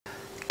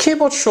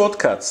Keyboard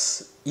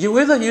shortcuts, you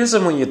either use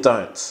them or you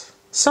don't.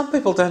 Some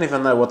people don't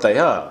even know what they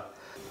are.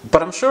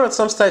 But I'm sure at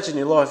some stage in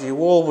your life you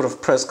all would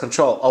have pressed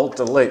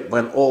Ctrl-Alt-Delete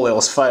when all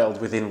else failed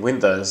within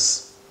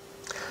Windows.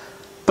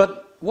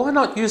 But why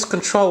not use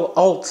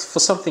Ctrl-Alt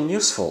for something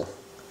useful?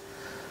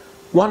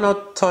 Why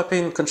not type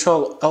in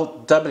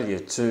Ctrl-Alt-W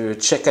to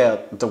check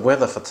out the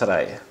weather for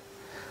today?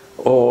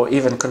 Or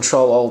even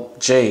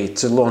Ctrl-Alt-G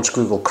to launch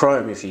Google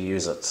Chrome if you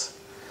use it.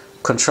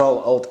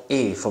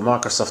 Ctrl-Alt-E for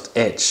Microsoft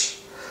Edge.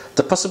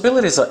 The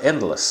possibilities are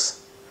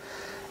endless.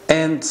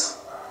 And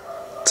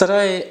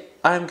today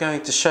I'm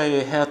going to show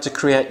you how to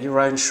create your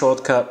own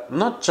shortcut,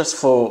 not just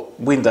for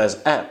Windows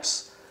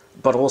apps,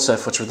 but also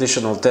for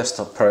traditional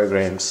desktop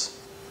programs.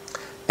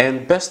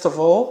 And best of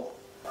all,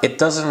 it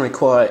doesn't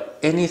require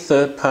any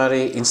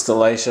third-party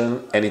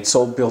installation and it's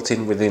all built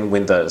in within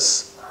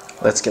Windows.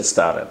 Let's get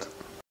started.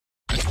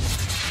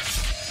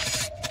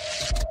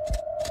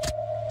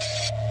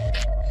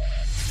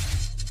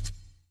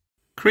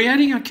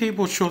 Creating a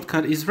keyboard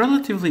shortcut is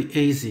relatively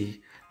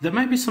easy. There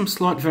may be some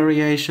slight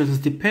variations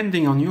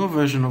depending on your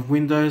version of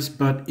Windows,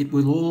 but it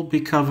will all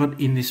be covered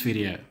in this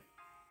video.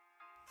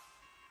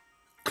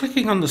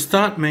 Clicking on the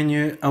Start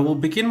menu, I will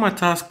begin my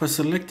task by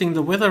selecting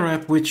the weather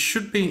app, which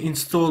should be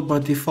installed by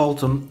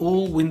default on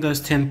all Windows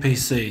 10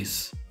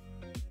 PCs.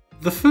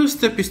 The first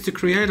step is to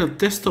create a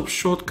desktop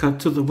shortcut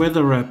to the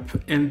weather app,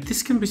 and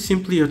this can be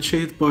simply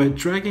achieved by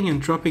dragging and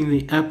dropping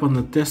the app on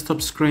the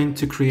desktop screen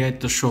to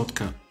create the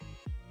shortcut.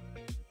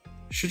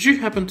 Should you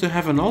happen to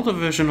have an older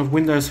version of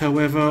Windows,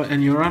 however,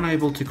 and you're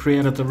unable to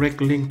create a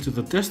direct link to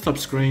the desktop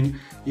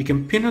screen, you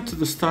can pin it to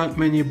the Start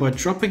menu by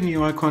dropping the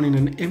icon in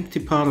an empty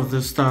part of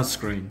the Start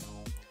screen.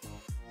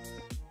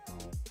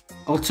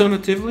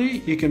 Alternatively,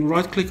 you can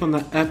right-click on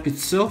the app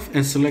itself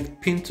and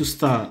select Pin to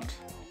Start.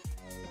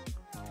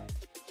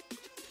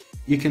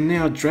 You can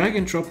now drag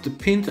and drop the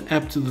pinned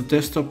app to the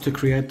desktop to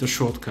create the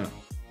shortcut.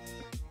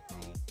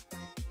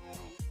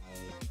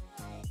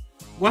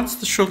 Once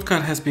the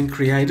shortcut has been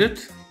created,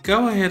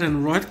 go ahead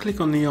and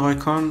right-click on the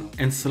icon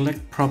and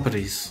select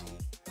Properties.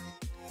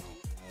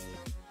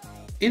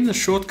 In the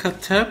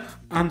Shortcut tab,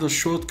 under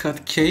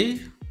Shortcut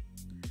Key,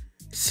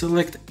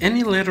 select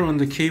any letter on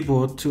the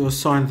keyboard to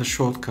assign the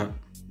shortcut.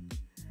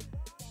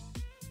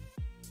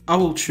 I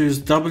will choose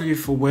W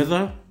for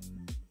weather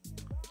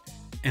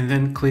and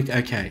then click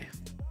OK.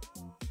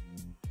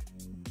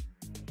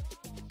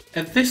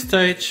 At this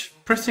stage,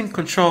 pressing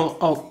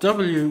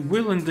Ctrl-Alt-W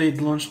will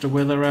indeed launch the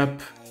weather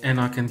app, and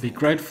I can be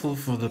grateful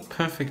for the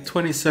perfect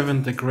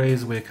 27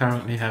 degrees we're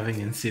currently having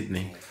in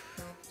Sydney.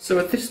 So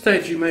at this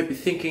stage you may be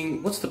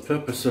thinking, what's the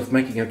purpose of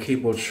making a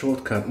keyboard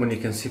shortcut when you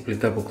can simply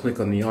double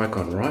click on the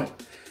icon, right?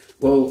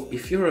 Well,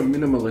 if you're a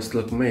minimalist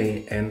like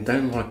me and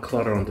don't like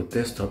clutter on the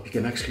desktop, you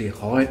can actually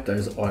hide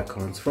those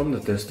icons from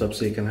the desktop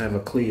so you can have a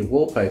clear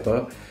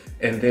wallpaper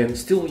and then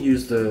still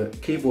use the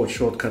keyboard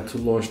shortcut to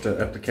launch the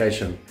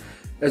application.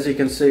 As you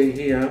can see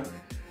here,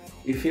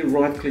 if you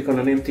right click on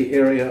an empty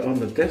area on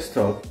the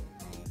desktop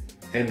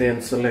and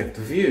then select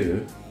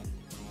View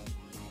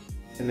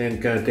and then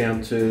go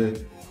down to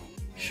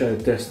Show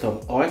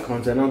Desktop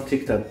Icons and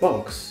untick that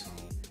box,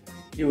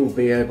 you will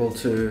be able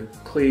to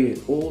clear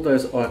all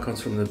those icons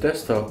from the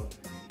desktop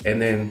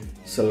and then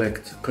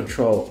select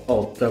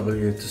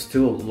Ctrl-Alt-W to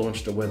still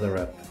launch the weather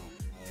app.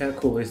 How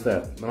cool is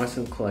that? Nice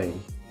and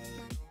clean.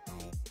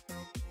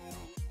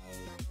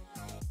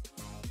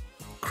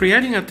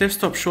 Creating a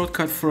desktop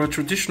shortcut for a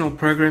traditional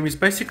program is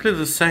basically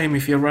the same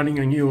if you're running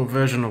a newer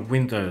version of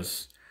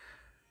Windows.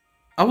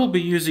 I will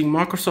be using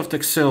Microsoft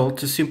Excel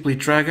to simply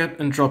drag it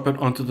and drop it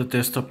onto the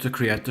desktop to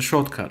create the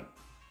shortcut.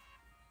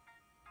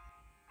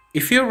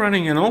 If you're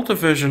running an older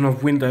version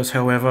of Windows,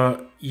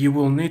 however, you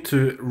will need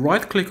to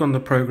right-click on the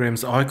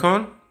program's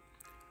icon,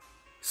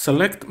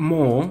 select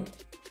More,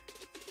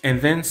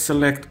 and then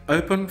select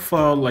Open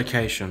File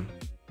Location.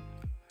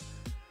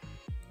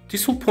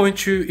 This will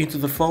point you into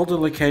the folder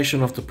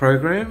location of the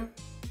program,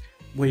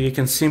 where you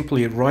can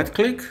simply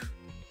right-click,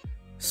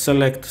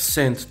 select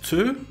Send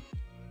To,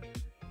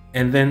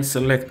 and then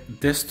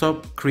select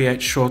Desktop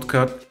Create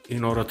Shortcut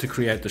in order to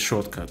create the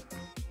shortcut.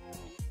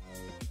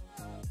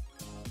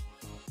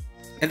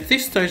 At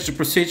this stage the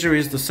procedure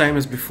is the same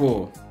as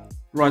before.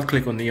 Right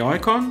click on the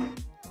icon,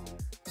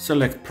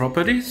 select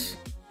Properties,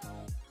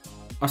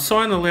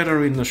 assign a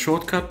letter in the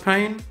shortcut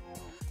pane.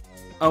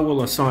 I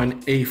will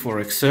assign E for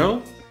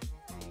Excel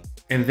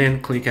and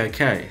then click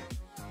OK.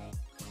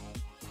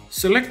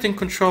 Selecting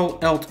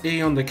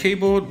Ctrl-Alt-E on the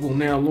keyboard will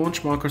now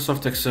launch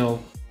Microsoft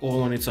Excel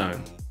all on its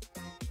own.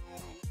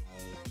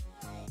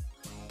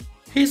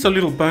 Here's a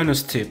little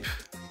bonus tip.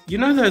 You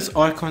know those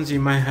icons you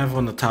may have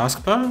on the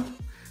taskbar?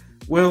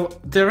 Well,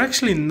 they're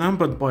actually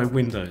numbered by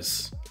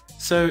Windows.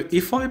 So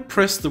if I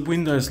press the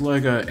Windows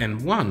logo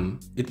and 1,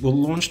 it will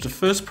launch the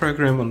first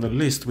program on the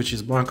list, which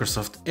is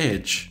Microsoft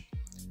Edge.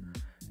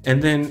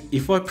 And then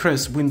if I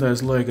press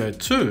Windows logo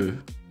 2,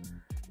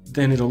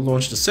 then it'll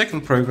launch the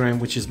second program,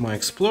 which is my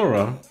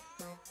Explorer,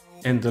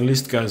 and the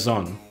list goes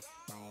on.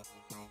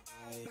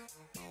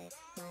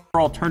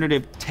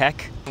 Alternative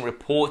Tech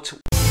Report